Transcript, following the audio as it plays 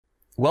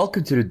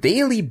Welcome to the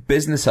Daily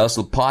Business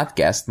Hustle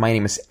podcast. My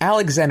name is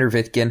Alexander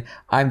Vitkin.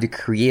 I'm the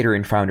creator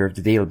and founder of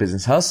the Daily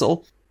Business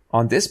Hustle.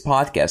 On this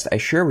podcast, I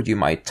share with you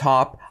my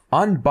top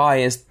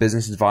unbiased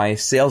business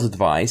advice, sales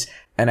advice,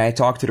 and I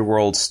talk to the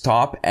world's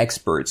top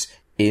experts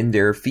in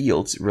their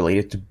fields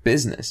related to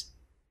business.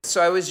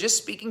 So I was just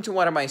speaking to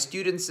one of my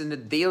students in the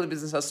Daily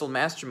Business Hustle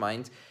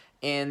Mastermind,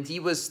 and he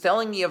was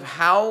telling me of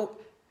how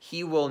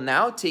he will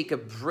now take a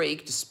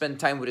break to spend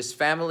time with his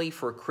family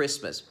for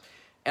Christmas.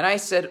 And I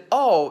said,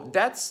 oh,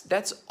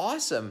 that's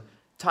awesome.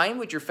 Time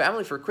with your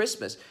family for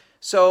Christmas.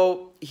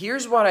 So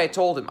here's what I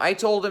told him. I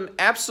told him,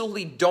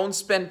 absolutely don't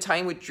spend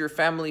time with your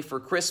family for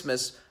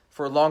Christmas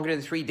for longer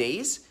than 3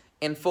 days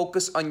and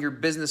focus on your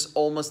business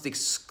almost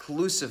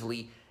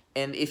exclusively.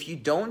 And if you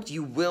don't,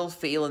 you will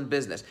fail in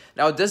business.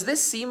 Now, does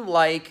this seem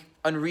like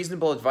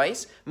unreasonable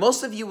advice?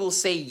 Most of you will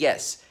say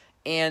yes.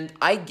 And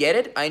I get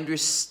it. I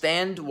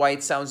understand why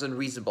it sounds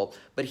unreasonable.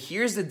 But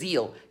here's the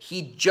deal.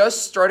 He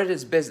just started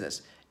his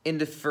business. In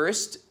the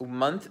first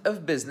month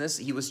of business,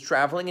 he was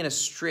traveling in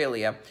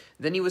Australia.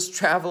 Then he was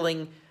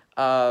traveling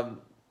some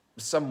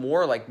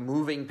more, like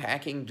moving,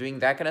 packing, doing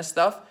that kind of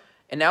stuff.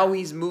 And now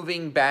he's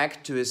moving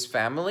back to his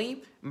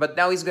family. But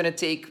now he's going to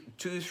take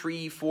 2,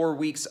 3, 4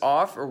 weeks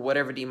off, or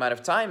whatever the amount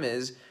of time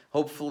is,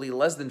 hopefully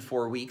less than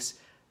 4 weeks,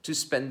 to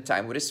spend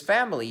time with his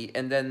family.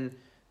 And then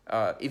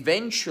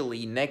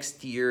eventually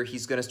next year,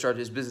 he's going to start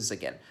his business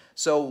again.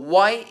 So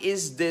why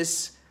is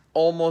this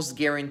almost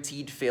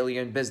guaranteed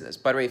failure in business?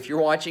 By the way, if you're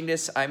watching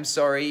this, I'm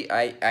sorry.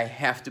 I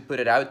have to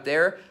put it out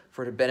there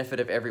for the benefit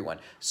of everyone.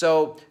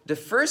 So the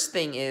first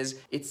thing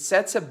is it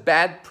sets a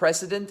bad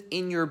precedent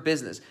in your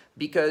business,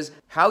 because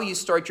how you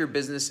start your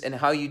business and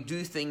how you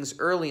do things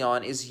early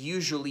on is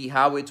usually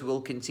how it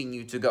will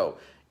continue to go.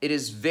 It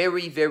is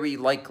very, very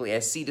likely. I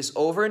see this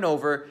over and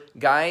over.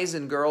 Guys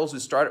and girls who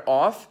start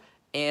off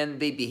and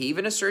they behave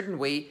in a certain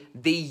way,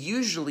 they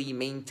usually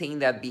maintain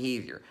that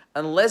behavior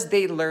unless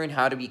they learn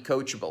how to be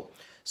coachable.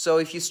 So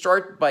if you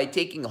start by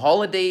taking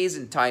holidays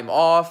and time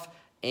off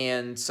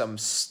and some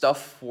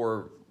stuff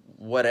for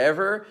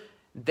whatever,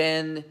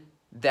 then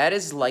that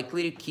is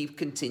likely to keep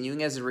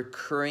continuing as a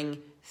recurring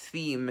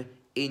theme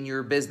in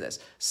your business.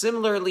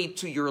 Similarly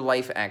to your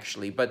life,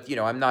 actually. But,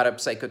 I'm not a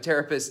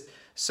psychotherapist,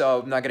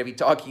 so I'm not going to be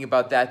talking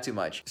about that too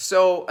much.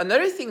 So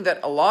another thing that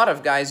a lot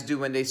of guys do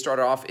when they start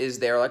off is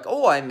they're like,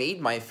 oh, I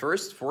made my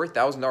first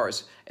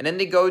 $4,000. And then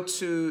they go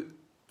to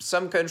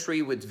some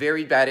country with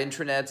very bad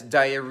internet,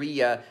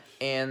 diarrhea,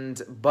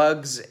 and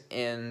bugs,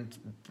 and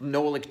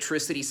no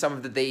electricity some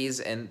of the days,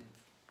 and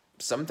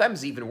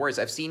sometimes even worse.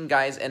 I've seen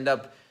guys end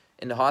up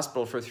in the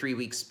hospital for 3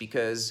 weeks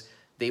because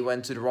they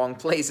went to the wrong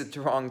place at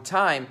the wrong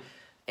time.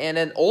 And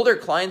then older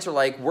clients are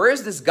like, where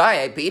is this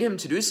guy? I paid him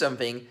to do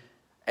something.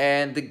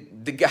 And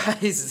the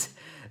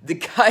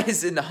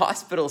guy's in the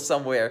hospital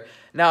somewhere.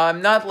 Now,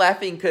 I'm not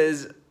laughing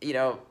because,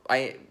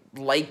 I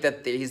like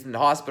that he's in the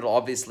hospital,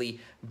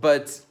 obviously.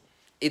 But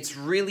it's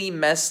really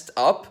messed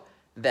up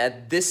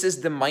that this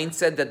is the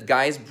mindset that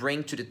guys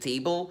bring to the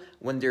table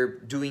when they're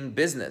doing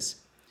business.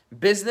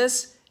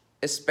 Business,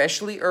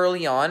 especially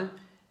early on,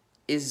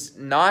 is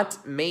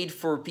not made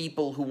for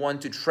people who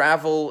want to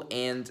travel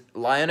and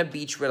lie on a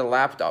beach with a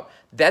laptop.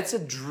 That's a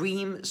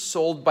dream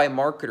sold by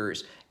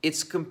marketers.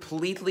 It's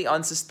completely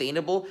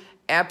unsustainable,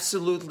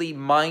 absolutely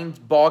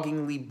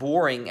mind-bogglingly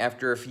boring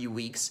after a few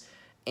weeks.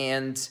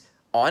 And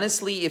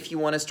honestly, if you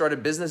want to start a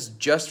business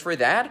just for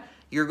that,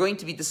 you're going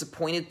to be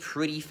disappointed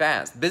pretty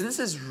fast. Business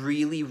is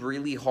really,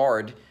 really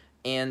hard.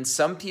 And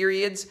some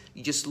periods,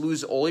 you just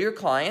lose all your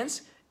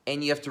clients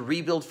and you have to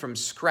rebuild from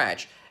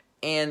scratch.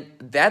 And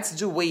that's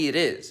the way it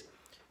is.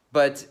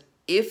 But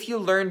if you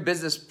learn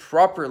business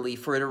properly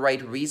for the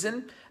right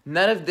reason,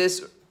 none of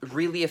this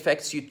really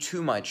affects you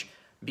too much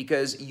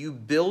because you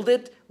build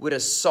it with a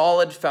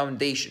solid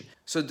foundation.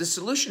 So the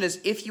solution is,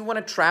 if you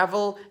want to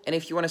travel and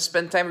if you want to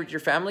spend time with your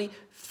family,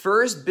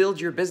 first build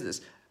your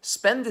business.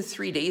 Spend the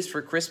 3 days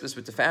for Christmas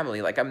with the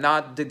family. Like, I'm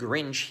not the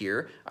Grinch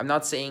here. I'm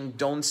not saying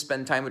don't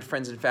spend time with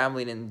friends and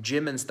family and in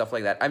gym and stuff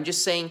like that. I'm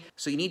just saying,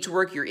 so you need to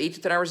work your 8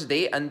 to 10 hours a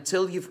day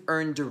until you've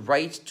earned the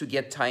right to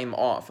get time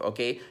off,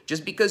 okay?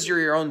 Just because you're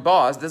your own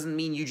boss doesn't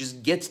mean you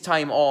just get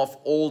time off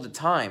all the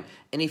time.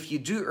 And if you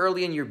do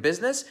early in your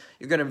business,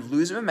 you're going to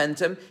lose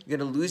momentum, you're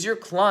going to lose your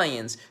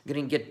clients, you're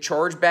going to get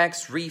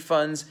chargebacks,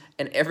 refunds,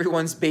 and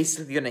everyone's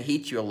basically going to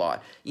hate you a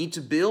lot. You need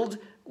to build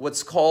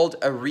what's called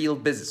a real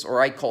business, or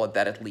I call it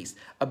that at least.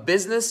 A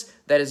business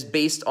that is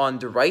based on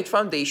the right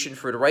foundation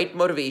for the right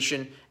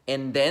motivation,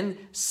 and then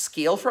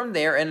scale from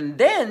there. And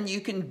then you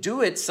can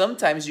do it.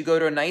 Sometimes you go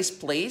to a nice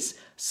place,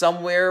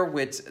 somewhere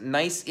with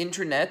nice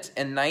internet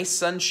and nice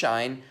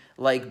sunshine,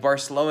 like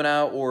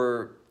Barcelona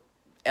or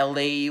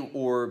LA,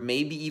 or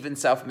maybe even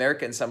South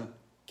America in some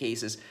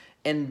cases.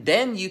 And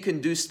then you can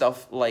do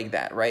stuff like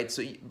that, right?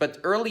 So, but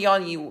early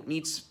on, you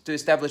need to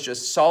establish a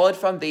solid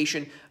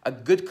foundation, a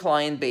good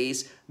client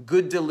base,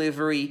 good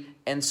delivery,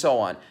 and so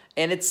on.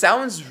 And it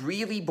sounds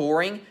really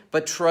boring,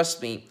 but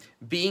trust me,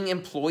 being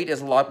employed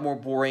is a lot more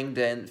boring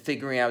than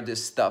figuring out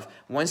this stuff.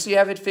 Once you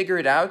have it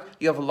figured out,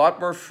 you have a lot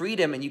more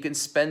freedom and you can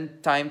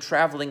spend time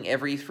traveling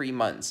every 3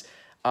 months.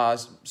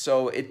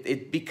 So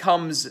it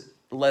becomes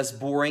less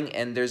boring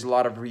and there's a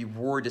lot of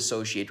reward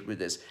associated with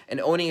this. And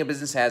owning a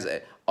business has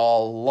a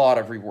lot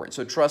of reward.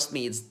 So trust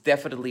me, it's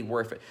definitely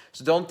worth it.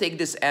 So don't take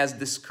this as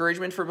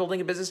discouragement for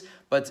building a business,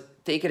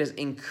 but take it as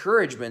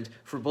encouragement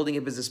for building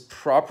a business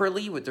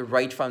properly with the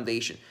right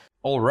foundation.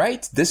 All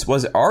right, this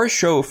was our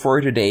show for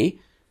today.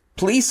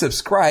 Please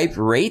subscribe,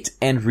 rate,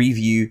 and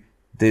review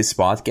this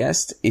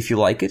podcast if you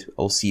like it.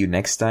 I'll see you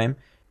next time.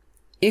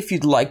 If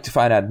you'd like to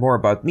find out more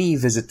about me,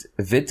 visit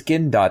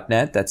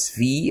vitkin.net. That's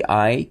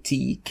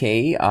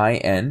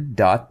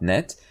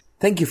VITKIN.net.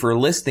 Thank you for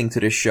listening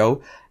to this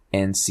show,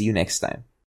 and see you next time.